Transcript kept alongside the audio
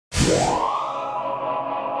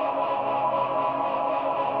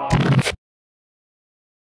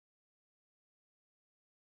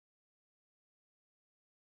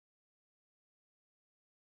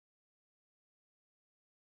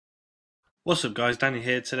What's up guys, Danny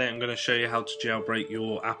here. Today I'm going to show you how to jailbreak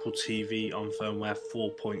your Apple TV on firmware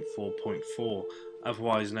 4.4.4,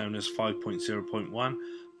 otherwise known as 5.0.1,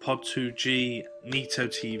 Pod 2G,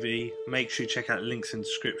 NitoTV. Make sure you check out links in the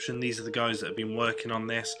description. These are the guys that have been working on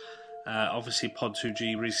this. Obviously Pod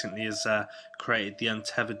 2G recently has created the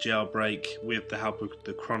untethered jailbreak with the help of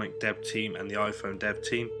the Chronic dev team and the iPhone dev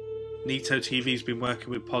team. NitoTV has been working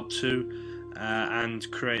with Pod 2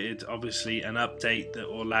 and created obviously an update that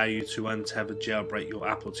will allow you to untethered jailbreak your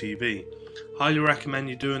Apple TV. Highly recommend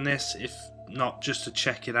you doing this, if not just to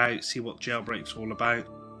check it out, see what jailbreak's all about.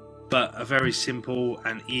 But a very simple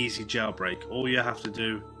and easy jailbreak. All you have to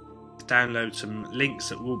do is download some links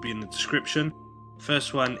that will be in the description.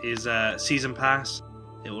 First one is Season Pass.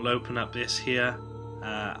 It will open up this here.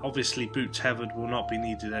 Obviously boot tethered will not be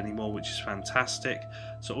needed anymore, which is fantastic.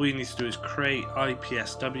 So all you need to do is create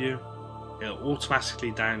IPSW. It'll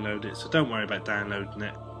automatically download it, so don't worry about downloading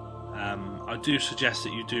it. I do suggest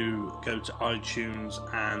that you do go to iTunes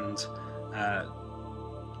and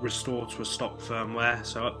restore to a stock firmware,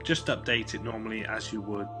 so just update it normally as you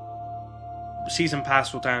would. Season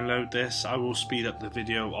Pass will download this. I will speed up the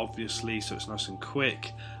video obviously so it's nice and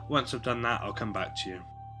quick. Once I've done that, I'll come back to you.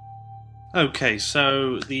 Okay,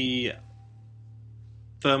 so the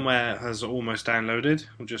firmware has almost downloaded.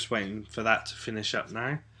 I'm just waiting for that to finish up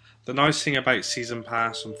now. The nice thing about Season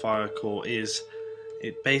Pass and Firecore is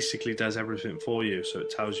it basically does everything for you. So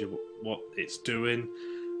it tells you what it's doing.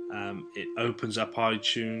 It opens up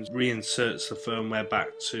iTunes, reinserts the firmware back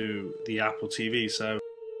to the Apple TV. So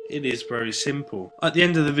it is very simple. At the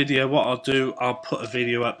end of the video, what I'll do, I'll put a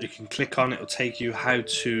video up. You can click on it. It'll take you how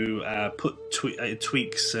to put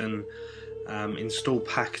tweaks and install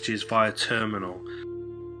packages via terminal.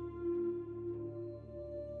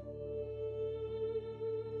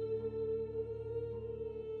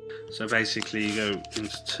 So basically you go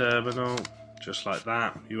into terminal, just like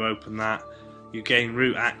that, you open that, you gain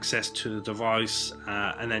root access to the device,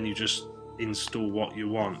 and then you just install what you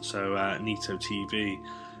want. So NitoTV,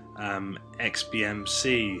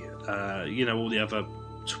 XBMC, you know, all the other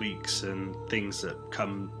tweaks and things that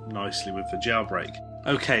come nicely with the jailbreak.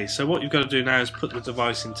 Okay, so what you've got to do now is put the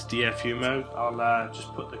device into DFU mode. I'll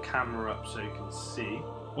just put the camera up so you can see.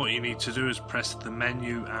 What you need to do is press the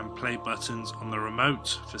menu and play buttons on the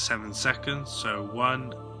remote for 7 seconds. So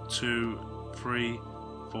 1, 2, 3,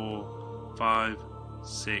 4, 5,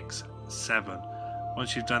 6, 7.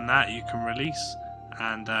 Once you've done that, you can release,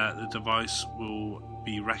 and the device will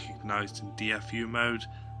be recognized in DFU mode,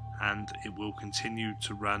 and it will continue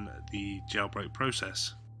to run the jailbreak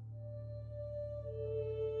process.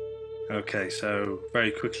 Okay, so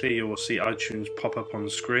very quickly you will see iTunes pop up on the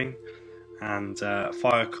screen, and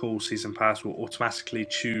Firecore Season Pass will automatically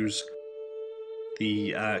choose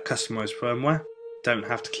the customized firmware. Don't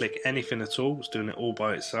have to click anything at all, it's doing it all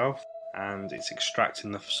by itself, and it's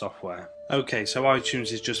extracting the software. Okay, so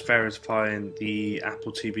iTunes is just verifying the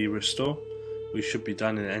Apple TV restore. We should be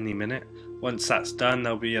done in any minute. Once that's done,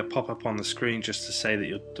 there'll be a pop-up on the screen just to say that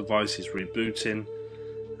your device is rebooting,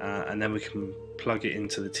 and then we can plug it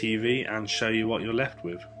into the TV and show you what you're left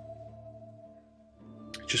with.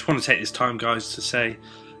 Just want to take this time, guys, to say,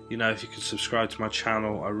 you know, if you could subscribe to my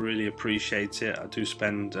channel, I really appreciate it. I do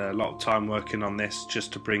spend a lot of time working on this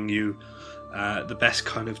just to bring you the best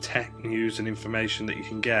kind of tech news and information that you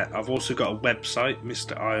can get. I've also got a website,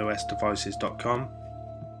 mriosdevices.com.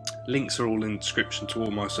 Links are all in the description to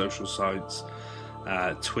all my social sites,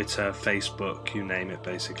 Twitter, Facebook, you name it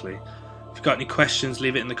basically. If you've got any questions,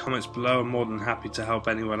 leave it in the comments below. I'm more than happy to help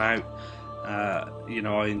anyone out. You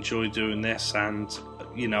know, I enjoy doing this, and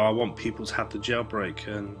you know, I want people to have the jailbreak,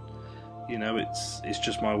 and you know, it's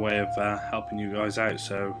just my way of helping you guys out.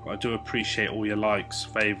 So I do appreciate all your likes,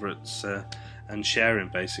 favourites, and sharing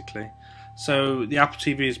basically. So the Apple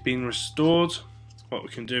TV has been restored. What we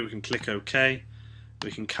can do, we can click OK.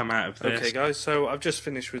 We can come out of this. Okay guys, so I've just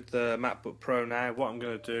finished with the MacBook Pro now. What I'm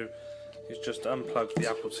going to do is just unplug the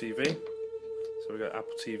Apple TV. So we've got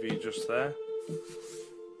Apple TV just there.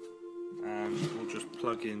 And we'll just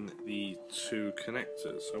plug in the two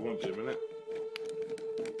connectors. So I won't be a minute.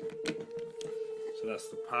 So that's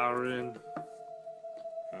the power in,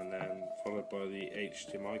 and then followed by the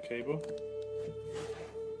HDMI cable.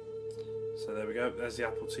 So there we go, there's the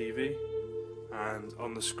Apple TV, and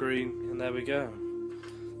on the screen, and there we go.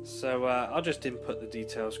 So I'll just input the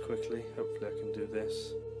details quickly. Hopefully I can do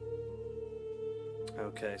this.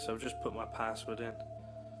 Okay, so I've just put my password in.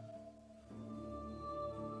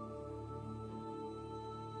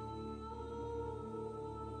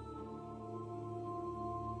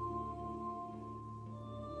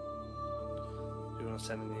 not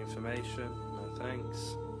sending the information. No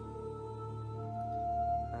thanks.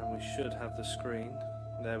 And we should have the screen.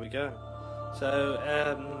 There we go. So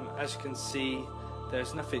as you can see,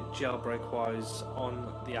 there's nothing jailbreak wise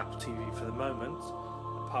on the Apple TV for the moment,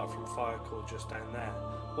 apart from Firecall just down there.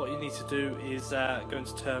 What you need to do is go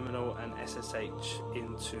into Terminal and SSH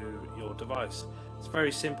into your device. It's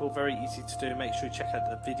very simple, very easy to do. Make sure you check out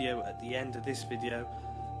the video at the end of this video,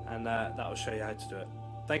 and that will show you how to do it.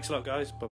 Thanks a lot, guys. Bye.